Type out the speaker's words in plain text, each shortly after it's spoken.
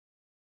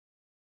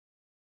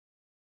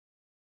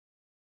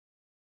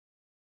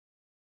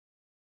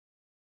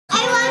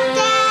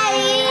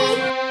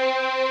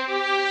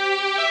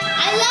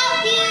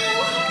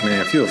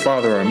if you're a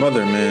father or a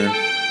mother, man,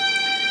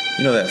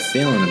 you know that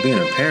feeling of being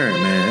a parent,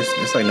 man.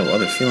 It's like no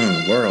other feeling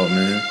in the world,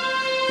 man.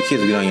 The kids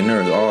will get on your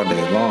nerves all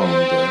day long,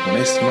 but when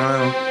they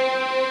smile,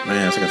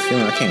 man, it's like a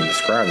feeling I can't even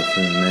describe the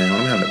feeling, man.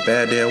 When I'm having a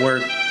bad day at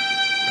work,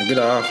 I get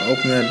off, I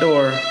open that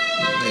door,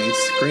 they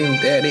scream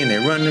 "Daddy" and they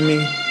run to me.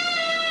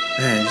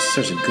 Man, it's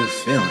such a good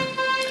feeling.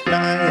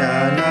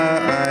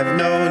 Nayana,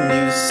 I've known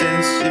you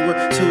since you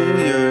were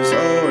 2 years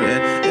old,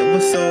 and it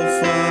was so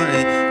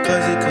funny,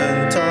 cause you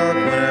couldn't talk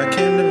when I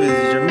came to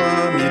visit your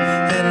mom. You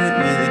handed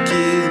me the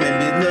keys, made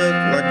me look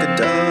like a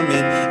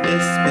dummy.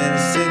 It's been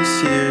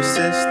 6 years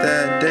since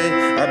that day.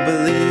 I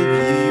believe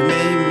you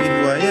made me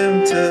who I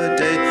am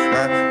today.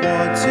 I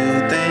want to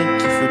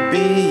thank you for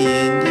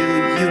being you.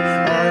 You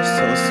are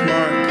so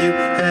smart, you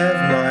have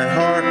my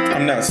heart.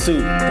 I'm not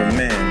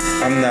Superman,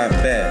 I'm not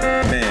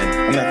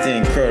Batman, I'm not the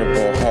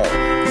Incredible Hulk.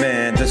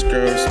 Man, this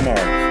girl's smart,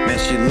 man,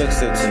 she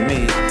looks up to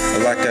me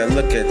like I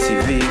look at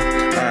TV.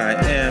 I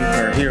am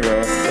her hero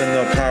with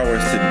no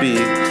powers to be.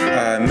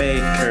 I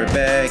make her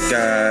bad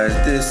guys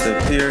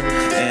disappear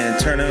and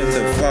turn them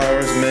to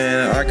flowers.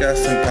 Man, I got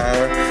some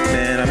power,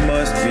 man, I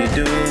must be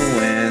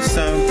doing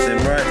something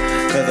right,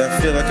 cause I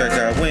feel like I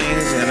got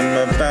wings and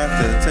I'm about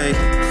to take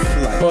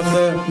flight. Both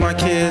of my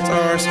kids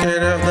are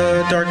scared of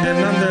the dark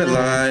and I'm their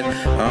light.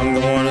 I'm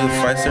the one who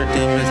fights their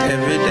demons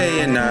every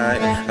day and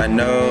night. I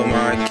know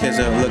my kids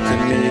will look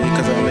at me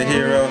cause I'm the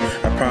hero.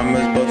 I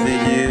promise both of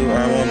you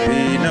I won't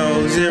be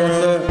no zero.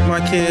 Both of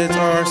my kids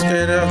are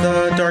scared of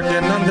the dark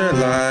and I'm their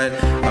light.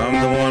 I'm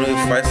the one who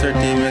fights their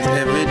demons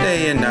every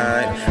day and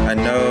night. I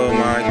know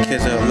my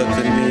kids will look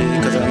at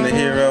me cause I'm the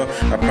hero.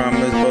 I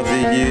promise both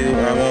of you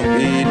I won't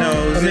be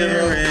no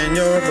zero. In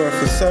your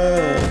birth was so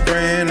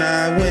grand,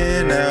 I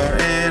went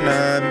out and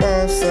I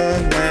bought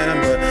some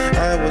land, but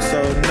I was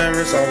so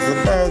nervous, I was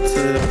about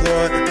to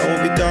deploy. I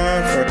will be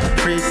gone for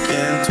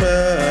freaking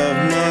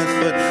 12 months,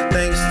 but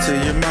thanks to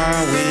your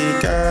mom,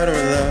 we got over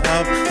the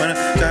hump. When I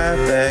got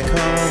back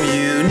home,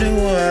 you knew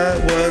who I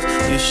was.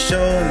 You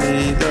showed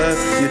me love,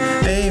 you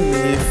made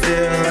me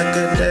feel like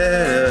a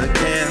dad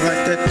again,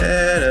 like a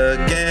dad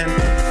again.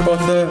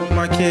 Both of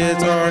my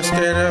kids are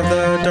scared of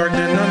the dark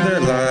and I'm their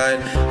light.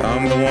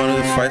 I'm the one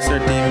who fights their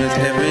demons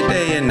every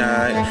day and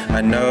night.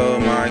 I know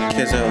my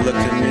kids will look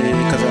at me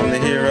cause I'm the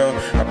hero.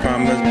 I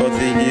promise both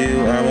of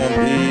you I won't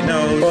be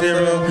no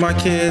zero. My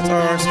kids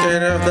are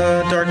scared of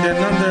the dark and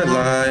I'm their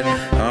light.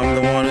 I'm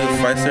the one who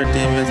fights their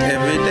demons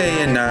every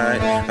day and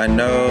night. I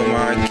know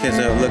my kids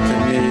will look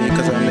at me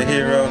cause I'm the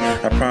hero.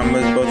 I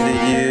promise both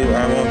of you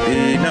I won't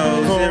be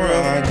no zero.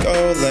 Before I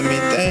go, let me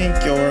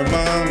thank your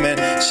mom,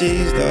 and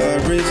she's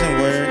the reason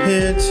we're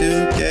here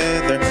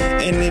together.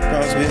 Any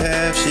problems we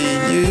have, she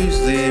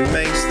usually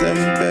makes them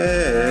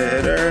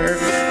better,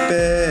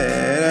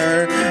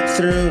 better.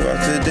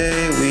 Throughout the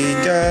day, we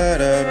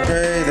gotta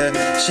pray that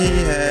she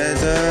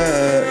has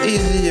a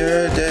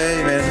easier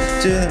day, man.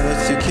 Dealing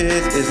with 2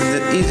 kids isn't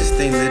the easiest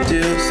thing to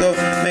do, so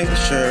make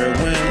sure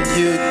when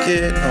you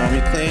get home,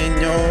 you clean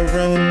your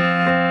room.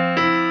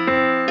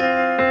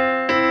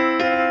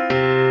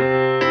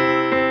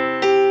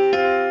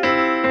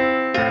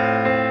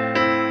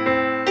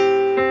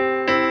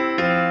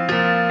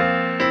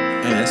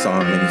 Man, this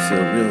song made me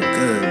feel real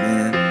good,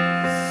 man.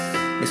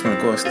 Makes me want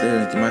to go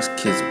upstairs and give my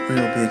kids a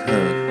real big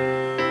hug.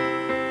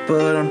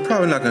 But I'm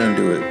probably not gonna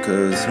do it,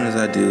 cause as soon as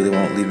I do, they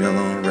won't leave me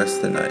alone the rest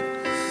of the night.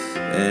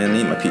 And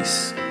need my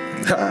peace.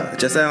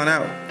 Just out and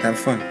out. Have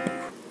fun.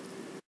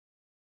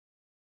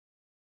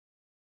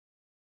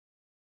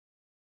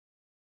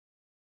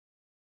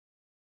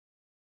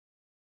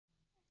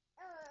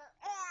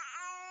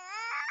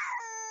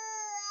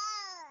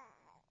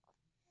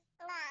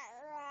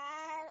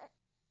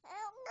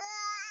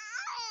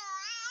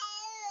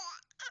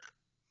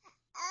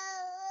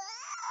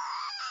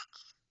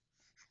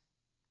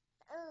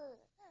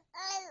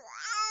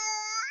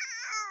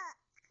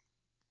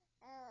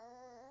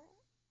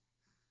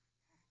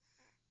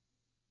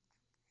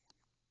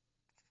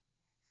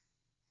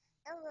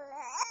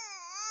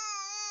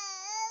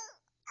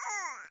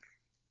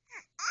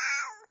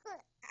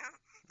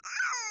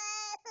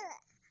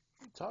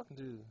 Talking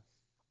to?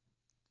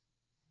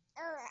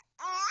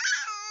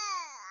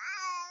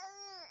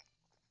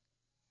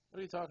 What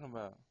are you talking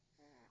about?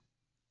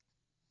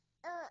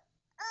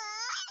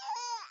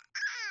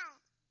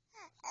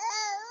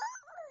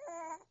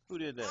 Who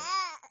did that?